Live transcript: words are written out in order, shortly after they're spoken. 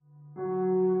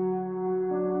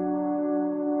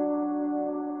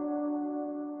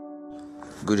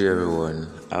Good day, everyone.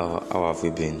 How have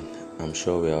we been? I'm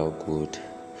sure we're all good.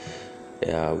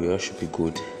 Yeah, we all should be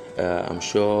good. I'm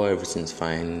sure everything's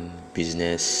fine.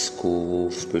 Business,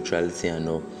 school, spirituality, and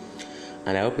all.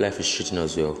 And I hope life is treating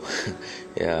us well.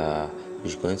 Yeah,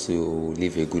 we're going to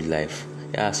live a good life.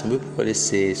 Yeah, some people always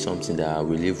say something that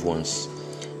we live once,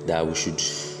 that we should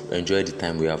enjoy the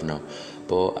time we have now.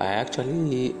 But I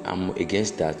actually am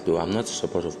against that, though. I'm not in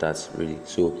support of that, really.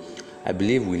 So I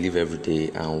believe we live every day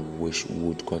and we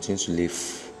would continue to live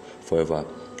forever.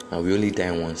 And we only die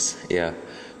once. Yeah,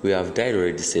 we have died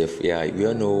already, safe. Yeah, we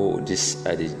all know this.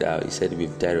 He said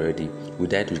we've died already. We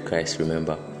died with Christ,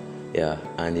 remember? Yeah,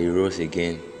 and He rose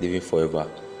again, living forever.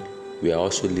 We are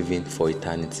also living for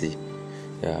eternity.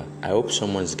 Yeah, I hope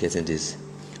someone's getting this.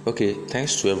 Okay,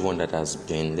 thanks to everyone that has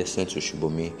been listening to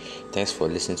Shubomi. Thanks for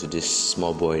listening to this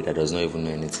small boy that does not even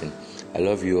know anything. I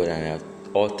love you all, and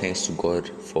all thanks to God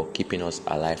for keeping us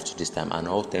alive to this time, and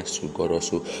all thanks to God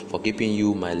also for keeping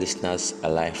you, my listeners,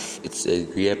 alive. It's a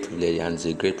great privilege, and it's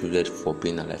a great privilege for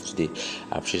being alive today.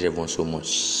 I appreciate everyone so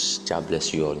much. God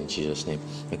bless you all in Jesus' name.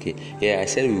 Okay, yeah, I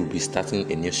said we will be starting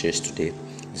a new series today,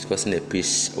 discussing a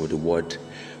piece of the word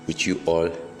with you all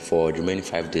for the remaining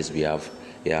 5 days we have.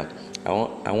 Yeah,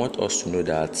 I want us to know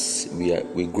that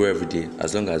we grow every day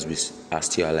as long as we are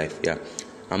still alive. Yeah,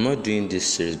 I'm not doing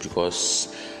this series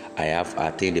because I have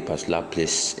attained a particular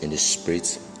place in the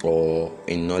spirit or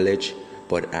in knowledge,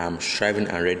 but I am striving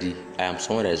and ready. I am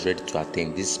someone that is ready to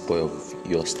attain. This boy of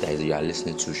yours that you are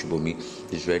listening to,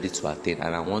 Shubomi, is ready to attain,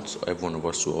 and I want every one of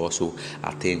us to also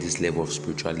attain this level of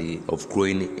spirituality, of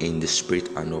growing in the spirit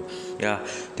and all. Yeah,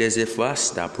 there's a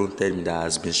verse that prompted me, that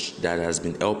has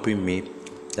been helping me,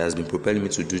 that has been propelling me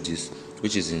to do this,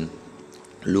 which is in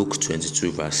Luke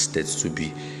 22 verse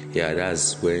 32b. Yeah,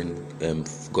 that's when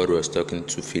God was talking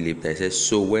to Philip. He says,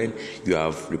 so when you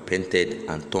have repented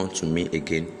and turned to me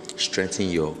again, strengthen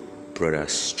your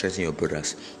brothers.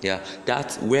 Yeah,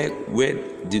 that where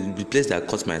the place that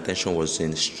caught my attention was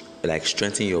in like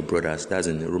strengthen your brothers. That's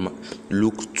in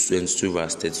Luke 22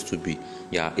 verse 32b.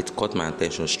 Yeah, it caught my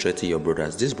attention. Strengthen your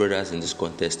brothers. These brothers in this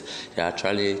context, they are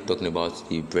actually talking about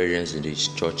the brethren in the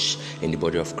church, in the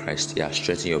body of Christ. Yeah,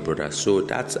 strengthen your brothers. So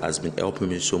that has been helping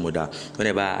me so much that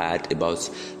whenever I heard about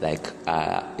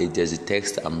there's a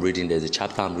text I'm reading, there's a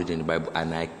chapter I'm reading in the Bible,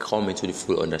 and I come into the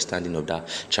full understanding of that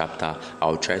chapter,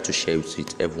 I'll try to share it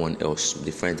with everyone else,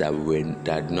 the friends that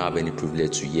that do not have any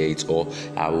privilege to hear it, or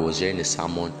I was hearing a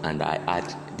sermon and I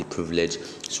had the privilege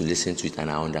to listen to it and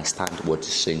I understand what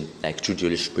it's saying, like through the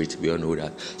Holy Spirit. We all know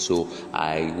that. So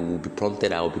I will be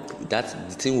prompted. The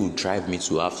thing will drive me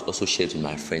to have also share with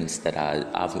my friends that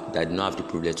do not have the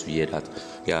privilege to hear that.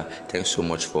 Yeah, thanks so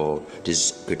much for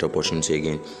this great opportunity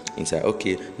again. Inside.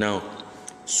 Okay, now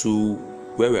to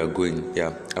where we are going.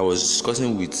 Yeah, I was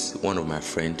discussing with one of my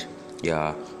friend.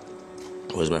 Yeah,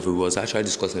 we was actually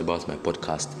discussing about my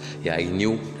podcast. Yeah, he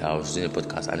knew that I was doing a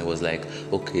podcast, and it was like,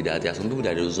 okay, that there are some people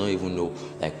that don't even know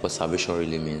like what salvation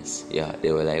really means. Yeah,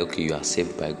 they were like, okay, you are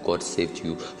saved by God, saved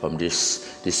you from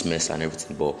this mess and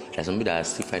everything. But there are some people that are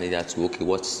still finding out to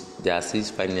they are still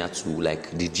finding out to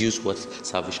like deduce what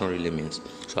salvation really means.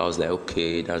 So I was like,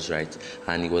 okay, that's right.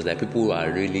 And it was like people who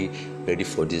are really ready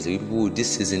for this. People,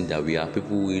 this season that we are, people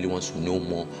who really want to know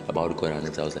more about God and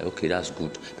everything. I was like, okay, that's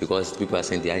good, because people are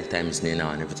saying the end time is near now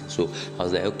and everything. So I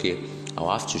was like, okay, I'll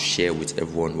have to share with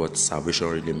everyone what salvation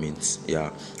really means.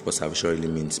 Yeah, what salvation really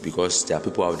means, because there are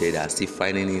people out there that are still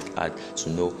finding it hard to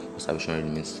know what salvation really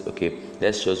means. Okay,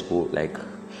 let's just go like,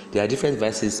 there are different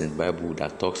verses in the Bible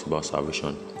that talks about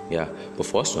salvation. Yeah, but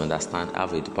for us to understand,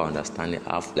 have a deeper understanding,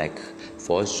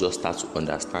 for us to just start to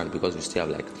understand, because we still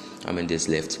have like how many days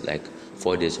left, like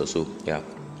 4 days or so. Yeah,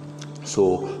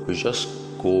 so we just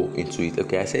go into it.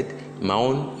 Okay, I said my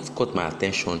own caught my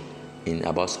attention in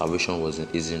about salvation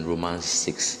is in Romans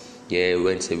 6. Yeah,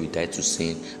 when say we died to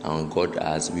sin and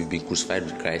we've been crucified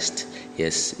with Christ.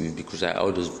 Yes, we've been crucified.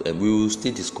 All those we will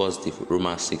still discuss the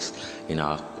Romans 6 in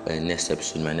our my next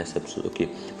episode. Okay,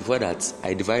 before that,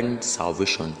 I define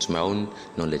salvation to my own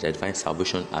knowledge. I define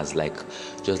salvation as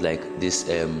just like this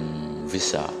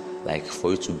visa, like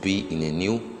for you to be in a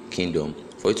new kingdom,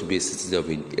 for you to be a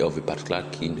citizen of a particular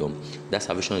kingdom. That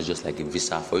salvation is just like a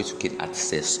visa for you to get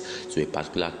access to a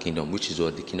particular kingdom, which is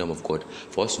what the kingdom of God.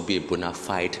 For us to be a bona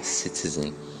fide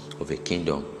citizen of a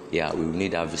kingdom, yeah, we will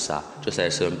need that visa. Just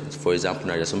like for example,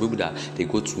 now there's some people that they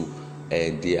go to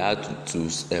they had to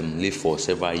live for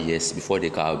several years before they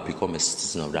can become a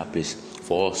citizen of that place.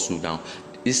 For us to now,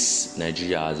 this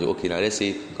Nigeria as okay, now let's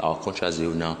say our country as well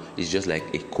now is just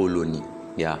like a colony.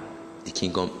 Yeah, the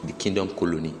kingdom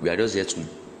colony. We are just here to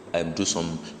do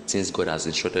some things God has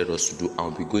instructed us to do, and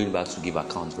we'll be going back to give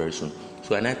account very soon.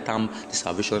 So I term the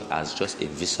salvation as just a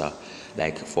visa,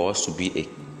 like for us to be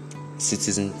a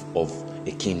citizen of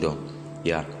a kingdom.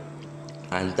 Yeah.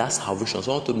 And that's salvation.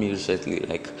 Someone told me recently,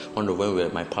 like one of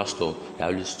when my pastor, I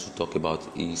used to talk about,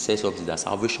 he said something that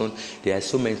salvation, there are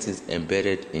so many things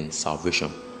embedded in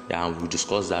salvation. Yeah, and we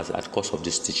discussed that at the course of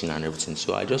this teaching and everything.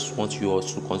 So I just want you all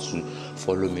to continue to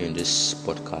follow me in this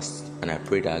podcast, and I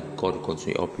pray that God will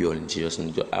continue to help you all in Jesus'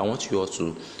 name. I want you all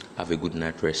to have a good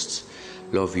night rest.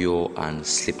 Love you all and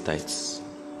sleep tight.